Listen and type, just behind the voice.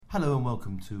Hello and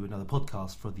welcome to another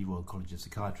podcast for the Royal College of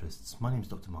Psychiatrists. My name is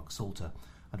Dr. Mark Salter,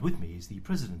 and with me is the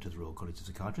President of the Royal College of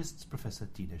Psychiatrists, Professor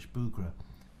Dinesh Bhugra.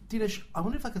 Dinesh, I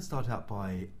wonder if I could start out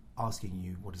by asking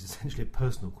you what is essentially a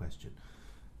personal question.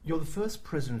 You're the first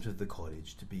President of the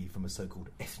College to be from a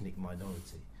so-called ethnic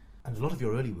minority, and a lot of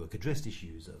your early work addressed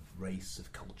issues of race,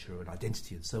 of culture and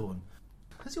identity and so on.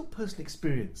 Has your personal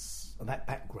experience and that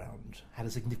background had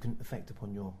a significant effect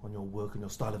upon your work and your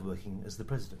style of working as the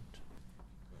President?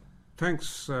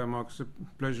 Thanks, Mark. It's a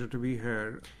pleasure to be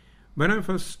here. When I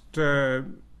first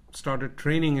started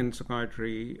training in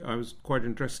psychiatry, I was quite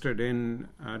interested in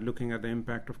looking at the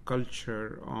impact of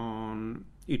culture on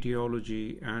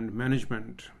etiology and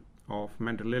management of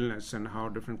mental illness and how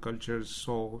different cultures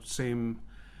saw same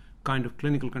kind of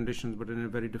clinical conditions but in a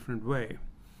very different way.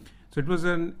 So it was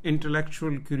an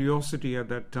intellectual curiosity at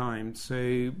that time.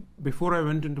 So before I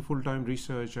went into full-time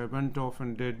research, I went off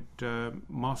and did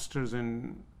masters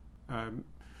in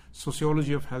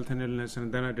sociology of health and illness,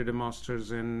 and then I did a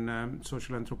master's in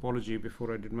social anthropology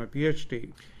before I did my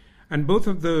PhD. And both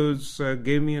of those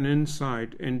gave me an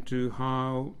insight into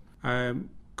how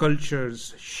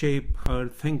cultures shape our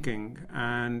thinking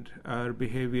and our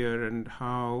behavior, and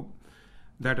how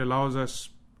that allows us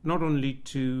not only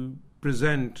to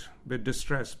present with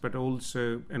distress, but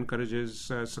also encourages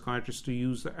psychiatrists to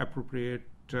use the appropriate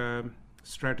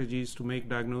strategies to make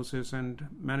diagnosis and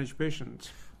manage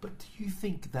patients. But do you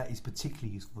think that is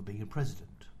particularly useful for being a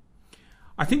president?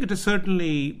 I think it is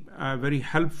certainly very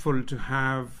helpful to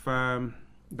have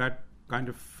that kind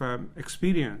of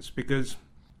experience, because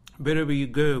wherever you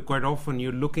go, quite often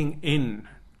you're looking in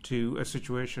to a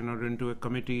situation or into a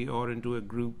committee or into a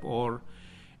group or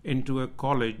into a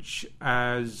college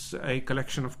as a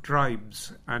collection of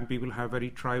tribes, and people have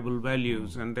very tribal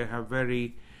values and they have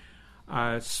very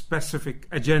specific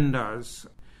agendas.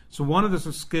 So one of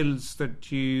the skills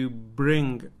that you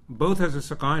bring both as a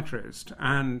psychiatrist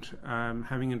and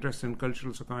having interest in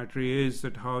cultural psychiatry is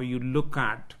that how you look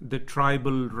at the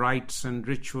tribal rites and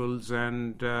rituals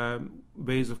and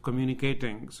ways of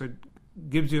communicating. So it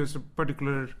gives you a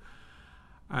particular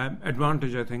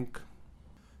advantage, I think.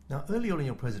 Now, early on in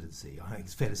your presidency, I think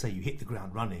it's fair to say you hit the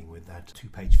ground running with that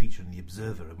 2-page feature in The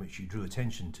Observer in which you drew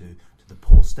attention to the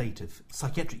poor state of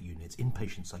psychiatric units,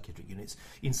 inpatient psychiatric units,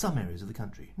 in some areas of the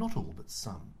country. Not all, but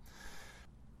some.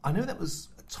 I know that was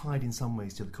tied in some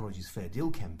ways to the college's Fair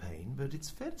Deal campaign, but it's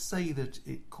fair to say that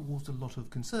it caused a lot of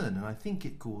concern, and I think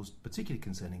it caused particular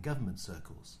concern in government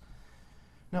circles.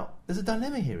 Now, there's a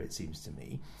dilemma here, it seems to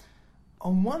me.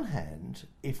 On one hand,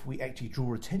 if we actually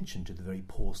draw attention to the very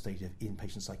poor state of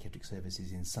inpatient psychiatric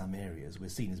services in some areas, we're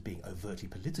seen as being overtly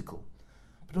political.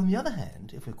 But on the other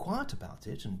hand, if we're quiet about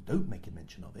it and don't make a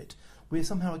mention of it, we're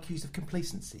somehow accused of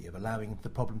complacency, of allowing the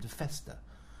problem to fester.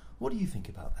 What do you think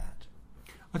about that?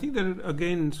 I think there are,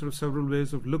 again, sort of several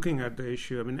ways of looking at the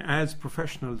issue. I mean, as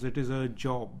professionals, it is our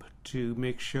job to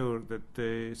make sure that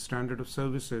the standard of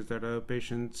services that our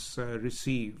patients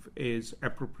receive is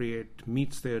appropriate,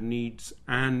 meets their needs,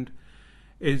 and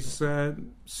is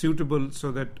suitable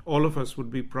so that all of us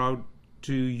would be proud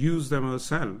to use them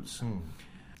ourselves.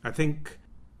 I think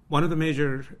one of the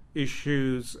major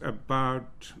issues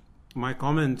about my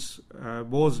comments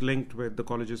was linked with the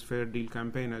college's Fair Deal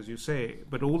campaign, as you say,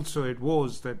 but also it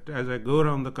was that as I go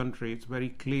around the country, it's very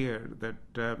clear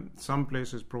that some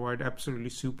places provide absolutely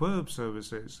superb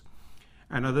services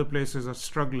and other places are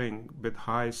struggling with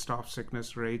high staff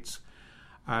sickness rates,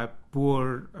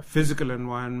 poor physical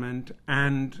environment,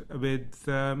 and with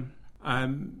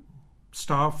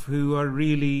staff who are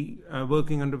really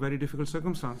working under very difficult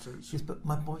circumstances. Yes, but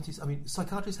my point is, I mean,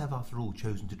 psychiatrists have, after all,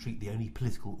 chosen to treat the only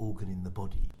political organ in the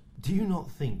body. Do you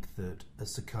not think that,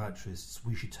 as psychiatrists,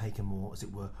 we should take a more, as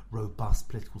it were, robust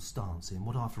political stance in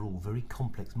what, after all, very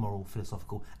complex moral,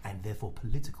 philosophical, and therefore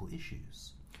political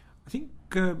issues? I think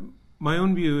my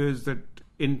own view is that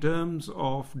in terms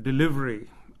of delivery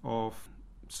of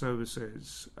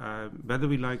services, whether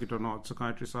we like it or not,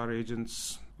 psychiatrists are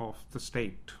agents of the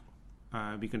state.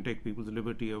 We can take people's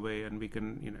liberty away and we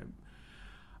can,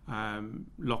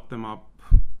 lock them up,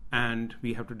 and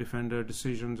we have to defend our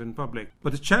decisions in public.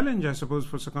 But the challenge, I suppose,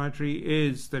 for psychiatry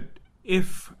is that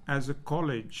if, as a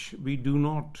college, we do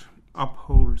not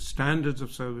uphold standards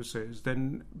of services,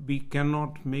 then we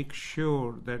cannot make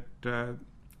sure that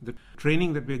the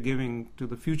training that we're giving to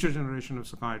the future generation of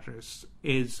psychiatrists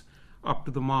is up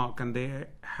to the mark and they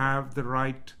have the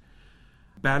right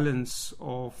balance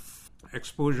of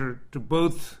exposure to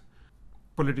both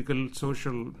political,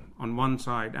 social on one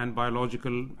side and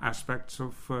biological aspects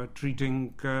of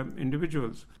treating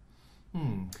individuals.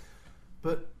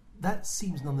 But that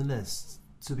seems nonetheless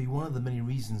to be one of the many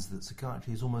reasons that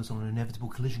psychiatry is almost on an inevitable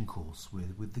collision course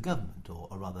with the government, or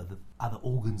rather the other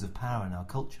organs of power in our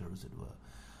culture, as it were.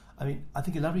 I mean, I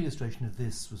think a lovely illustration of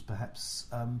this was perhaps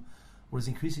what is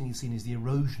increasingly seen as the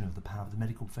erosion of the power of the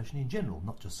medical profession in general,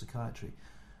 not just psychiatry.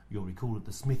 You'll recall that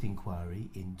the Smith inquiry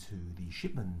into the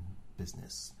shipment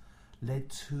business led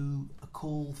to a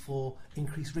call for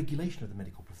increased regulation of the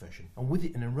medical profession, and with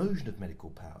it an erosion of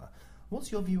medical power.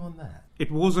 What's your view on that?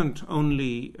 It wasn't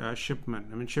only Shipman.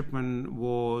 I mean, Shipman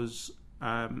was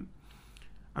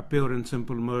a pure and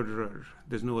simple murderer.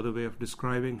 There's no other way of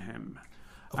describing him.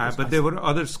 But there were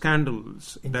other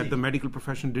scandals that the medical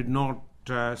profession did not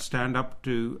stand up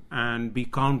to and be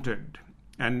counted.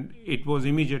 And it was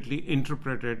immediately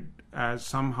interpreted as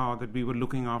somehow that we were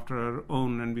looking after our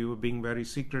own and we were being very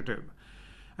secretive.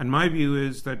 And my view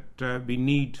is that we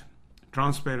need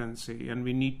transparency, and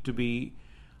we need to be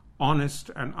honest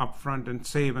and upfront and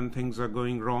say when things are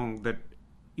going wrong, that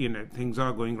things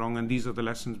are going wrong, and these are the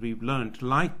lessons we've learned,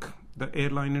 like the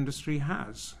airline industry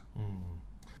has.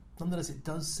 Nonetheless, it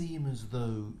does seem as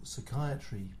though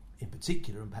psychiatry in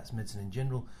particular, and perhaps medicine in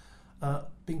general,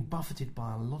 being buffeted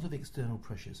by a lot of external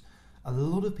pressures. A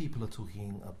lot of people are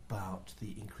talking about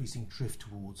the increasing drift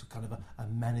towards a kind of a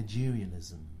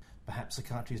managerialism. Perhaps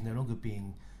psychiatry is no longer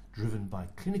being driven by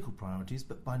clinical priorities,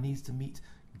 but by needs to meet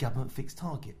government fixed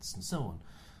targets and so on.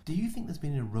 Do you think there's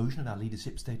been an erosion of our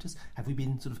leadership status? Have we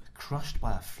been sort of crushed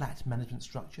by a flat management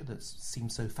structure that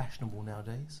seems so fashionable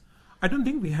nowadays? I don't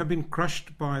think we have been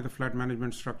crushed by the flat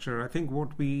management structure. I think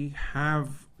what we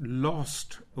have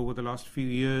lost over the last few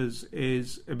years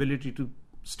is ability to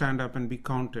stand up and be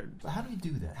counted. But how do we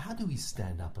do that? How do we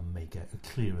stand up and make a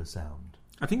clearer sound?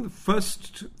 I think the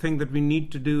first thing that we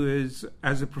need to do is,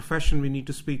 as a profession, we need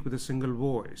to speak with a single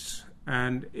voice.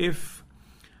 And if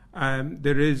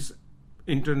there is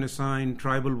internecine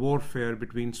tribal warfare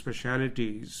between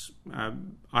specialities,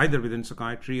 either within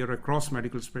psychiatry or across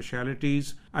medical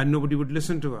specialities, and nobody would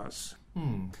listen to us.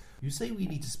 You say we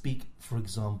need to speak, for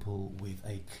example, with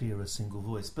a clearer single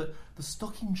voice, but the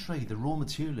stock in trade, the raw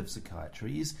material of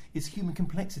psychiatry, is human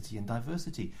complexity and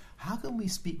diversity. How can we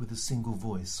speak with a single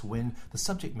voice when the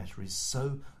subject matter is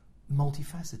so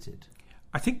multifaceted?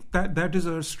 I think that is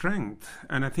our strength,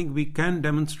 and I think we can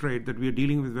demonstrate that we are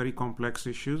dealing with very complex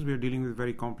issues, we are dealing with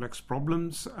very complex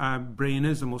problems. Brain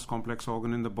is the most complex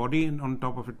organ in the body, and on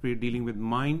top of it we are dealing with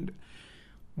mind.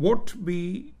 What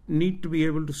we need to be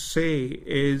able to say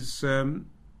is,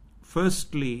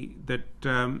 firstly,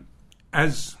 that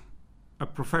as a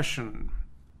profession,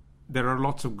 there are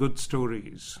lots of good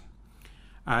stories.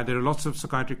 There are lots of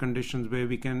psychiatric conditions where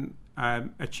we can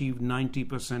achieve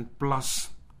 90%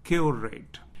 plus cure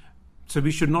rate. So we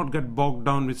should not get bogged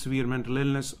down with severe mental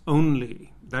illness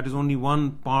only. That is only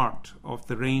one part of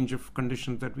the range of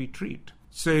conditions that we treat.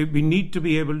 So we need to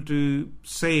be able to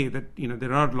say that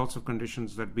there are lots of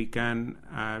conditions that we can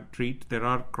treat. There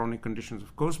are chronic conditions,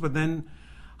 of course, but then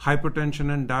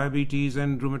hypertension and diabetes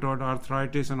and rheumatoid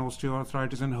arthritis and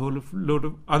osteoarthritis and a whole load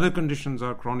of other conditions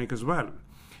are chronic as well.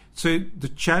 So the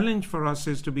challenge for us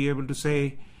is to be able to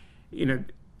say,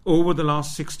 over the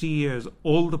last 60 years,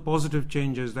 all the positive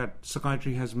changes that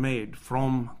psychiatry has made,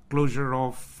 from closure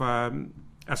of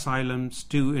asylums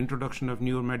to introduction of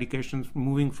newer medications,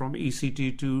 moving from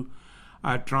ECT to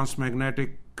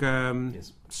transmagnetic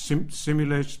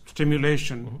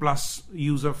stimulation, plus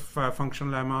use of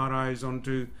functional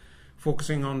MRIs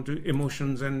focusing onto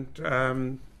emotions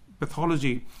and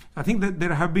pathology. I think that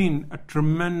there have been a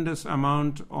tremendous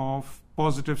amount of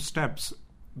positive steps,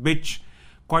 which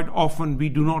quite often we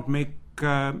do not make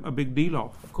a big deal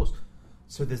of. Of course.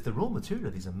 So there's the raw material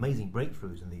of these amazing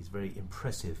breakthroughs and these very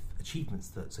impressive achievements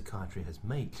that psychiatry has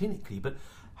made clinically, but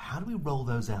how do we roll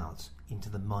those out into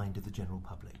the mind of the general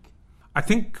public? I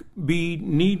think we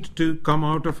need to come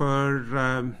out of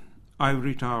our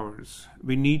ivory towers.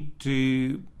 We need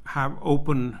to have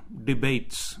open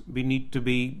debates. We need to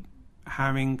be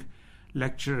having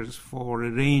lectures for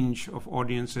a range of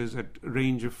audiences at a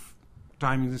range of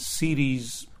times,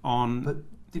 series on... But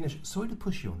Dinesh, sorry to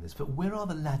push you on this, but where are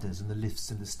the ladders and the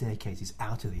lifts and the staircases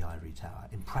out of the ivory tower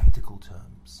in practical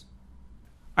terms?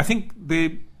 I think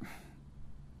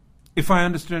if I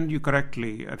understand you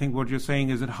correctly, I think what you're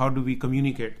saying is that how do we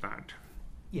communicate that?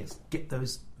 Yes, get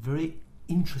those very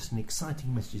interesting,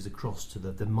 exciting messages across to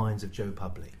the minds of Joe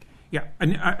public. Yeah,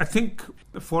 and I think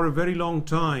for a very long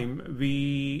time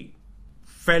we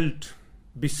felt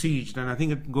besieged, and I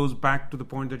think it goes back to the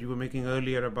point that you were making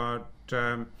earlier about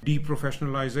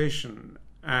deprofessionalization,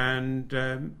 and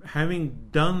having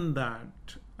done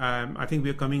that, I think we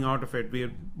are coming out of it. We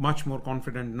are much more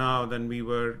confident now than we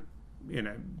were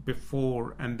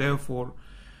before, and therefore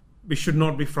we should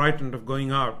not be frightened of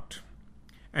going out.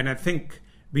 And I think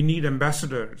we need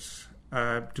ambassadors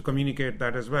to communicate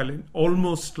that as well.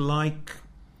 Almost like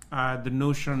the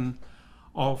notion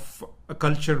of a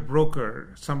culture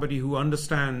broker, somebody who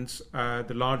understands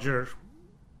the larger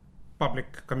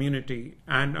public community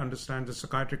and understands the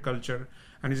psychiatric culture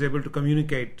and is able to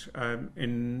communicate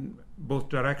in both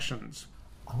directions.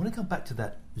 I want to come back to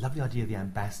that lovely idea of the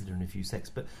ambassador in a few seconds,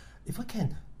 but if I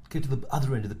can go to the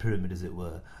other end of the pyramid, as it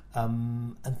were,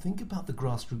 and think about the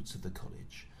grassroots of the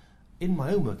college. In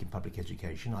my own work in public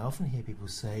education, I often hear people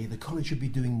say the college should be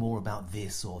doing more about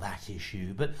this or that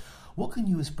issue, but what can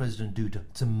you as president do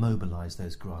to mobilise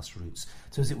those grassroots,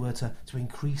 so as it were to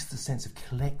increase the sense of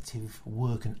collective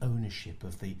work and ownership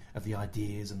of the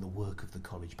ideas and the work of the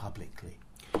college publicly?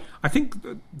 I think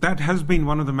that has been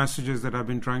one of the messages that I've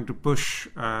been trying to push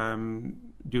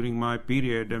during my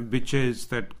period, which is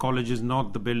that college is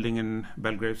not the building in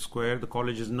Belgrave Square. The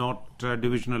college is not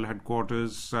divisional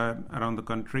headquarters around the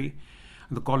country.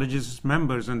 The college is its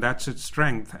members, and that's its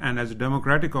strength. And as a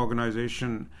democratic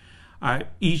organization,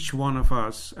 each one of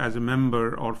us as a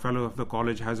member or fellow of the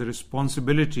college has a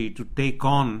responsibility to take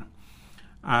on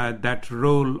that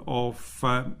role of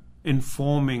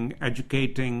informing,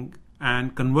 educating,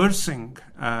 and conversing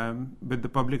with the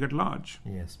public at large.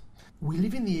 Yes. We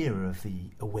live in the era of the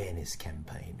awareness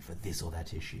campaign for this or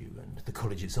that issue, and the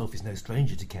college itself is no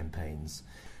stranger to campaigns.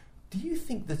 Do you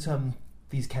think that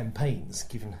these campaigns,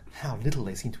 given how little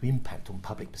they seem to impact on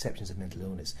public perceptions of mental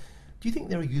illness, do you think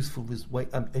they're a useful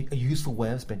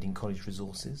way of spending college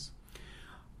resources?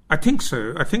 I think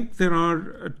so. I think there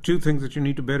are two things that you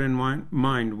need to bear in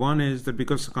mind. One is that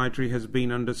because psychiatry has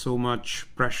been under so much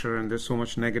pressure and there's so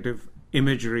much negative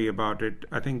imagery about it,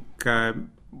 I think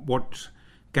what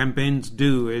campaigns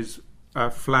do is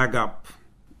flag up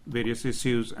various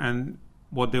issues, and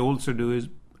what they also do is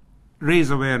raise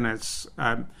awareness,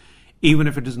 even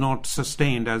if it is not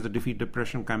sustained, as the Defeat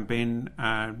Depression campaign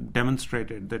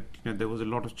demonstrated, that there was a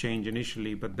lot of change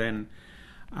initially, but then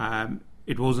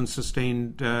it wasn't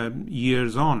sustained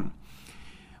years on.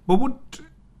 But what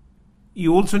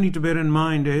you also need to bear in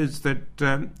mind is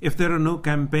that if there are no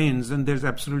campaigns, then there's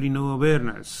absolutely no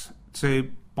awareness. So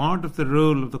part of the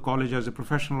role of the college as a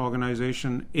professional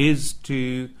organization is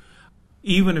to,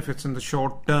 even if it's in the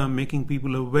short term, making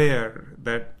people aware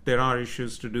that there are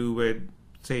issues to do with,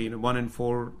 say, 1 in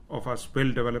 4 of us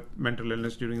will develop mental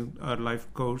illness during our life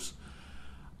course.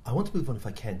 I want to move on, if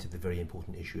I can, to the very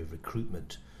important issue of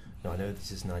recruitment. Now, I know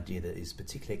this is an idea that is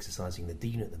particularly exercising the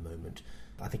Dean at the moment.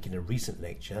 I think in a recent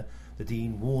lecture, the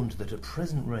Dean warned that at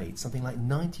present rate, something like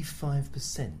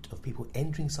 95% of people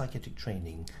entering psychiatric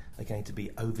training are going to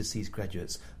be overseas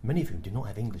graduates, many of whom do not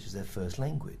have English as their first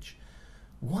language.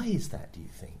 Why is that, do you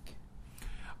think?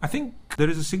 I think there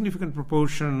is a significant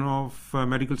proportion of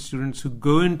medical students who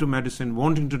go into medicine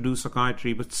wanting to do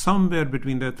psychiatry, but somewhere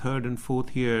between their 3rd and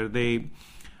 4th year, they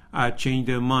change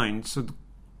their minds. So the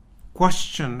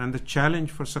question and the challenge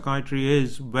for psychiatry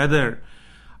is whether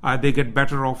they get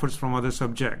better offers from other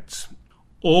subjects,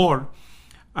 or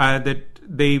that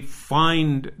they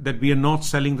find that we are not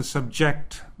selling the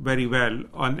subject very well,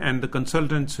 and the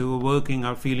consultants who are working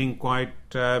are feeling quite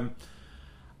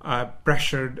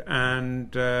pressured.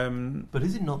 And But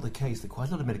is it not the case that quite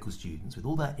a lot of medical students, with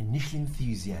all that initial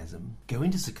enthusiasm, go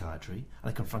into psychiatry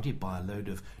and are confronted by a load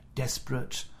of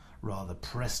desperate, rather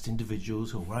pressed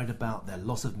individuals who are worried about their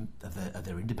loss of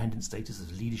their independent status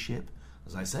as leadership,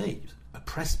 as I say,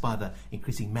 oppressed by the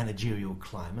increasing managerial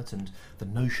climate and the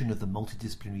notion of the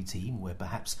multidisciplinary team, where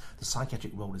perhaps the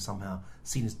psychiatric role is somehow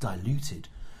seen as diluted,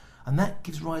 and that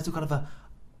gives rise to kind of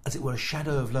as it were, a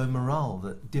shadow of low morale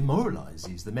that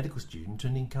demoralises the medical student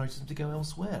and encourages them to go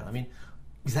elsewhere. I mean,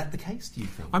 is that the case, do you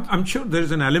think? I'm sure there's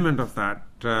an element of that,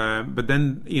 but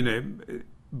then,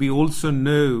 we also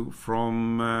know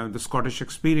from the Scottish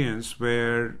experience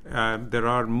where there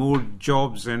are more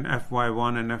jobs in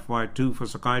FY1 and FY2 for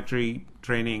psychiatry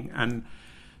training, and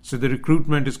so the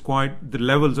recruitment is the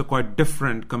levels are quite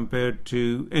different compared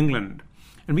to England.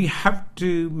 And we have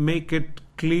to make it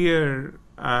clear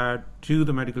to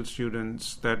the medical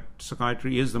students that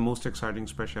psychiatry is the most exciting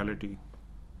specialty,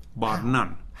 bar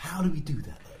none. How do we do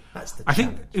that, though? That's the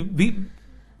challenge. I think we,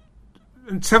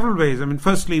 in several ways. I mean,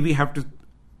 firstly, we have to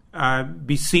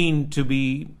be seen to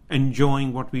be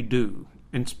enjoying what we do,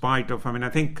 in spite of, I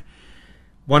think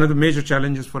one of the major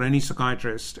challenges for any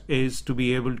psychiatrist is to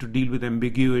be able to deal with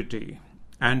ambiguity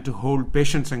and to hold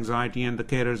patients' anxiety and the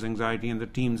carers' anxiety and the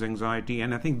team's anxiety.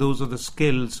 And I think those are the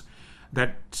skills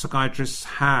that psychiatrists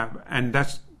have, and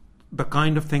that's the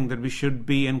kind of thing that we should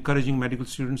be encouraging medical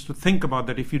students to think about,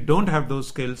 that if you don't have those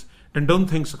skills, then don't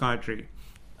think psychiatry.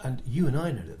 And you and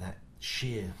I know that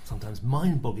sheer, sometimes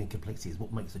mind-boggling complexity is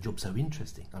what makes the job so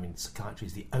interesting. I mean, psychiatry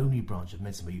is the only branch of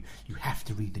medicine where you have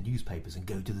to read the newspapers and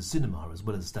go to the cinema as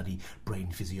well as study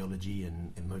brain physiology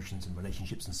and emotions and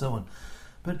relationships and so on.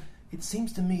 But it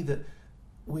seems to me that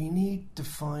we need to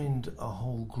find a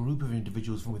whole group of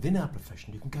individuals from within our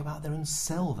profession who can go out there and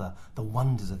sell the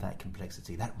wonders of that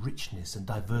complexity, that richness and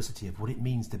diversity of what it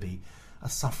means to be a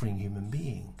suffering human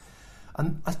being.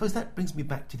 And I suppose that brings me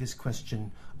back to this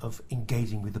question of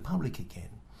engaging with the public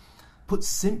again. Put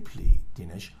simply,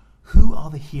 Dinesh, who are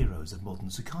the heroes of modern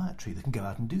psychiatry that can go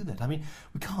out and do that? I mean,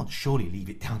 we can't surely leave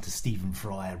it down to Stephen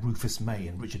Fry, Rufus May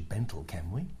and Richard Bentle,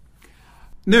 can we?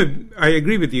 No, I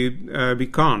agree with you. We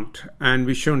can't, and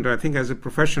we shouldn't. I think as a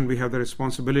profession, we have the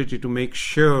responsibility to make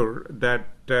sure that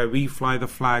we fly the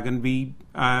flag, and we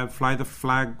fly the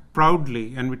flag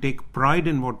proudly, and we take pride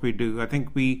in what we do. I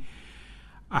think we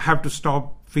have to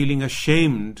stop feeling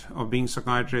ashamed of being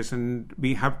psychiatrists, and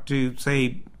we have to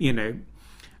say,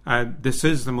 this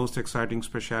is the most exciting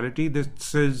specialty.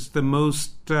 This is the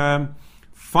most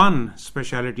fun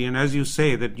specialty, and as you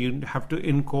say, that you have to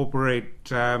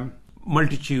incorporate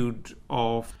multitude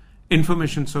of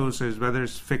information sources, whether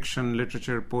it's fiction,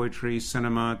 literature, poetry,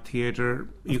 cinema, theatre.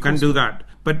 You can do that.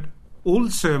 But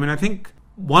also, I think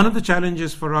one of the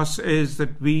challenges for us is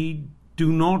that we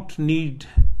do not need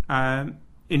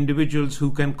individuals who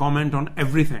can comment on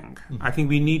everything. Mm-hmm. I think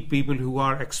we need people who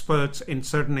are experts in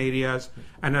certain areas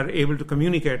and are able to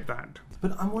communicate that.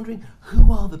 But I'm wondering,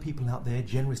 who are the people out there,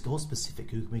 generalist or specific,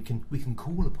 who we can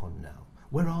call upon now?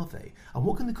 Where are they? And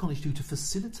what can the college do to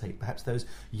facilitate perhaps those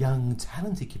young,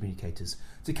 talented communicators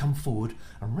to come forward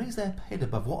and raise their head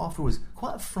above what, after all, is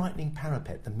quite a frightening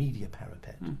parapet, the media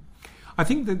parapet? I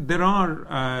think that there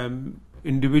are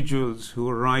individuals who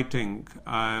are writing,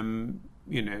 Ben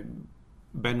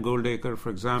Goldacre, for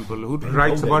example, who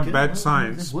writes about bad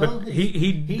science, but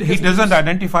he doesn't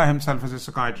identify himself as a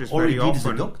psychiatrist very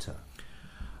often. Or as a doctor.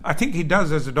 I think he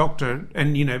does as a doctor,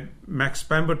 and Max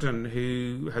Pemberton,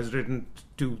 who has written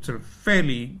two sort of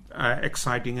fairly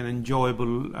exciting and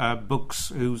enjoyable books,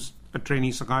 who's a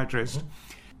trainee psychiatrist. Mm-hmm.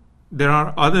 There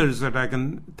are others that I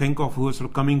can think of who are sort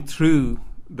of coming through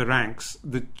the ranks.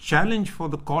 The challenge for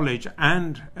the college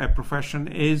and a profession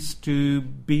is to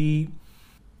be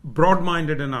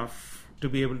broad-minded enough to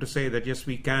be able to say that yes,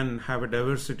 we can have a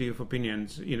diversity of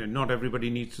opinions. Not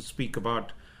everybody needs to speak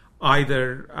about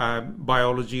either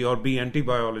biology or be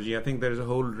anti-biology. I think there is a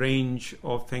whole range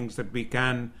of things that we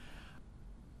can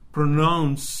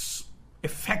pronounce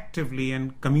effectively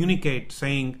and communicate,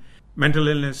 saying mental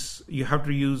illness, you have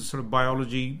to use sort of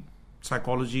biology,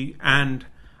 psychology, and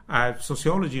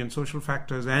sociology and social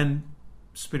factors, and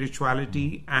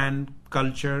spirituality and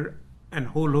culture and a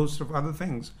whole host of other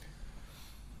things.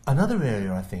 Another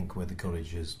area, I think, where the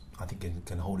college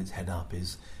can hold its head up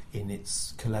is in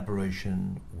its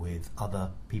collaboration with other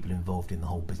people involved in the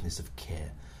whole business of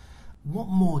care. What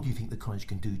more do you think the college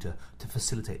can do to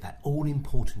facilitate that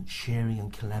all-important sharing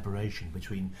and collaboration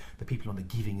between the people on the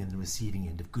giving and the receiving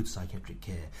end of good psychiatric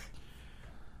care?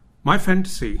 My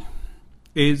fantasy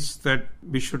is that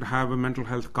we should have a mental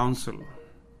health council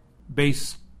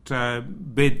based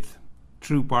with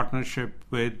true partnership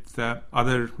with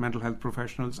other mental health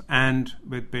professionals and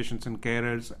with patients and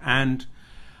carers and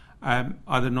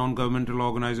other non-governmental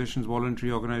organizations,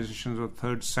 voluntary organizations or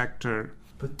third sector.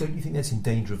 But don't you think that's in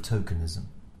danger of tokenism?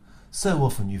 So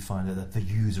often you find that the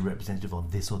user representative on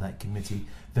this or that committee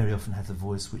very often has a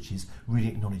voice which is really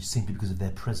acknowledged simply because of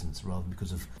their presence rather than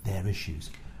because of their issues.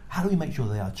 How do we make sure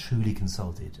they are truly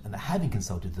consulted and that having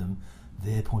consulted them,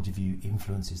 their point of view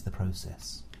influences the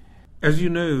process? As you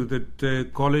know, that the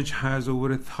college has over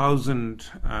 1,000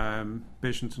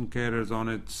 patients and carers on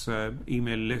its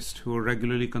email list who are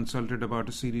regularly consulted about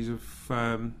a series of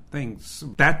things.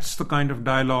 That's the kind of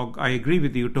dialogue. I agree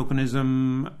with you.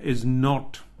 Tokenism is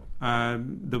not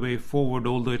the way forward,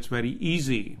 although it's very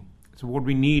easy. So what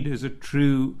we need is a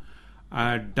true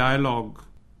dialogue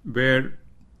where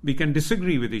we can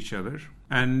disagree with each other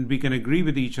and we can agree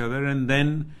with each other and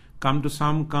then come to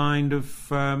some kind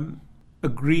of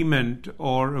agreement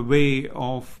or a way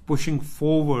of pushing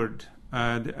forward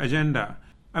the agenda.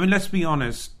 I mean, let's be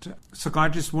honest,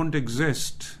 psychiatrists wouldn't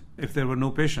exist if there were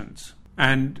no patients.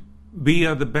 And we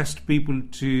are the best people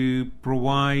to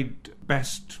provide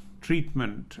best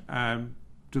treatment to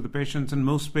the patients, and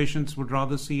most patients would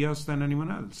rather see us than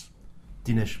anyone else.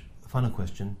 Dinesh, final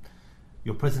question.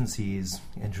 Your presidency is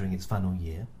entering its final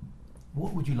year.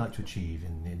 What would you like to achieve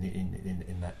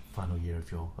in that final year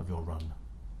of your run?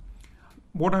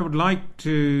 What I would like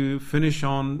to finish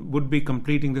on would be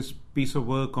completing this piece of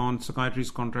work on psychiatry's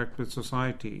contract with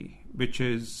society, which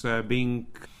is being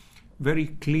very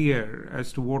clear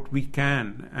as to what we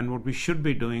can and what we should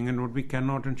be doing and what we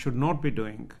cannot and should not be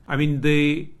doing. I mean,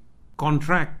 the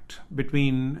contract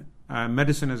between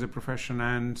medicine as a profession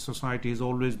and society has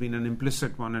always been an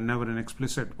implicit one and never an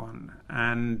explicit one.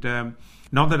 And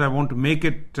not that I want to make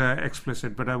it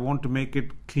explicit, but I want to make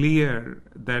it clear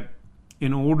that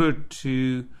in order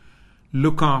to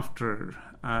look after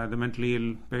the mentally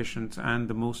ill patients and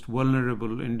the most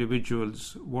vulnerable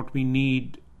individuals, what we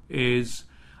need is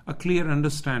a clear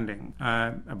understanding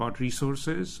about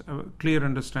resources, a clear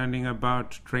understanding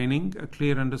about training, a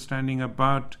clear understanding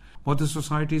about what the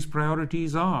society's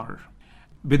priorities are.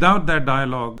 Without that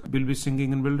dialogue, we'll be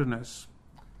singing in wilderness.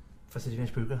 Professor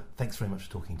Dinesh Bhugra, thanks very much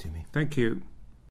for talking to me. Thank you.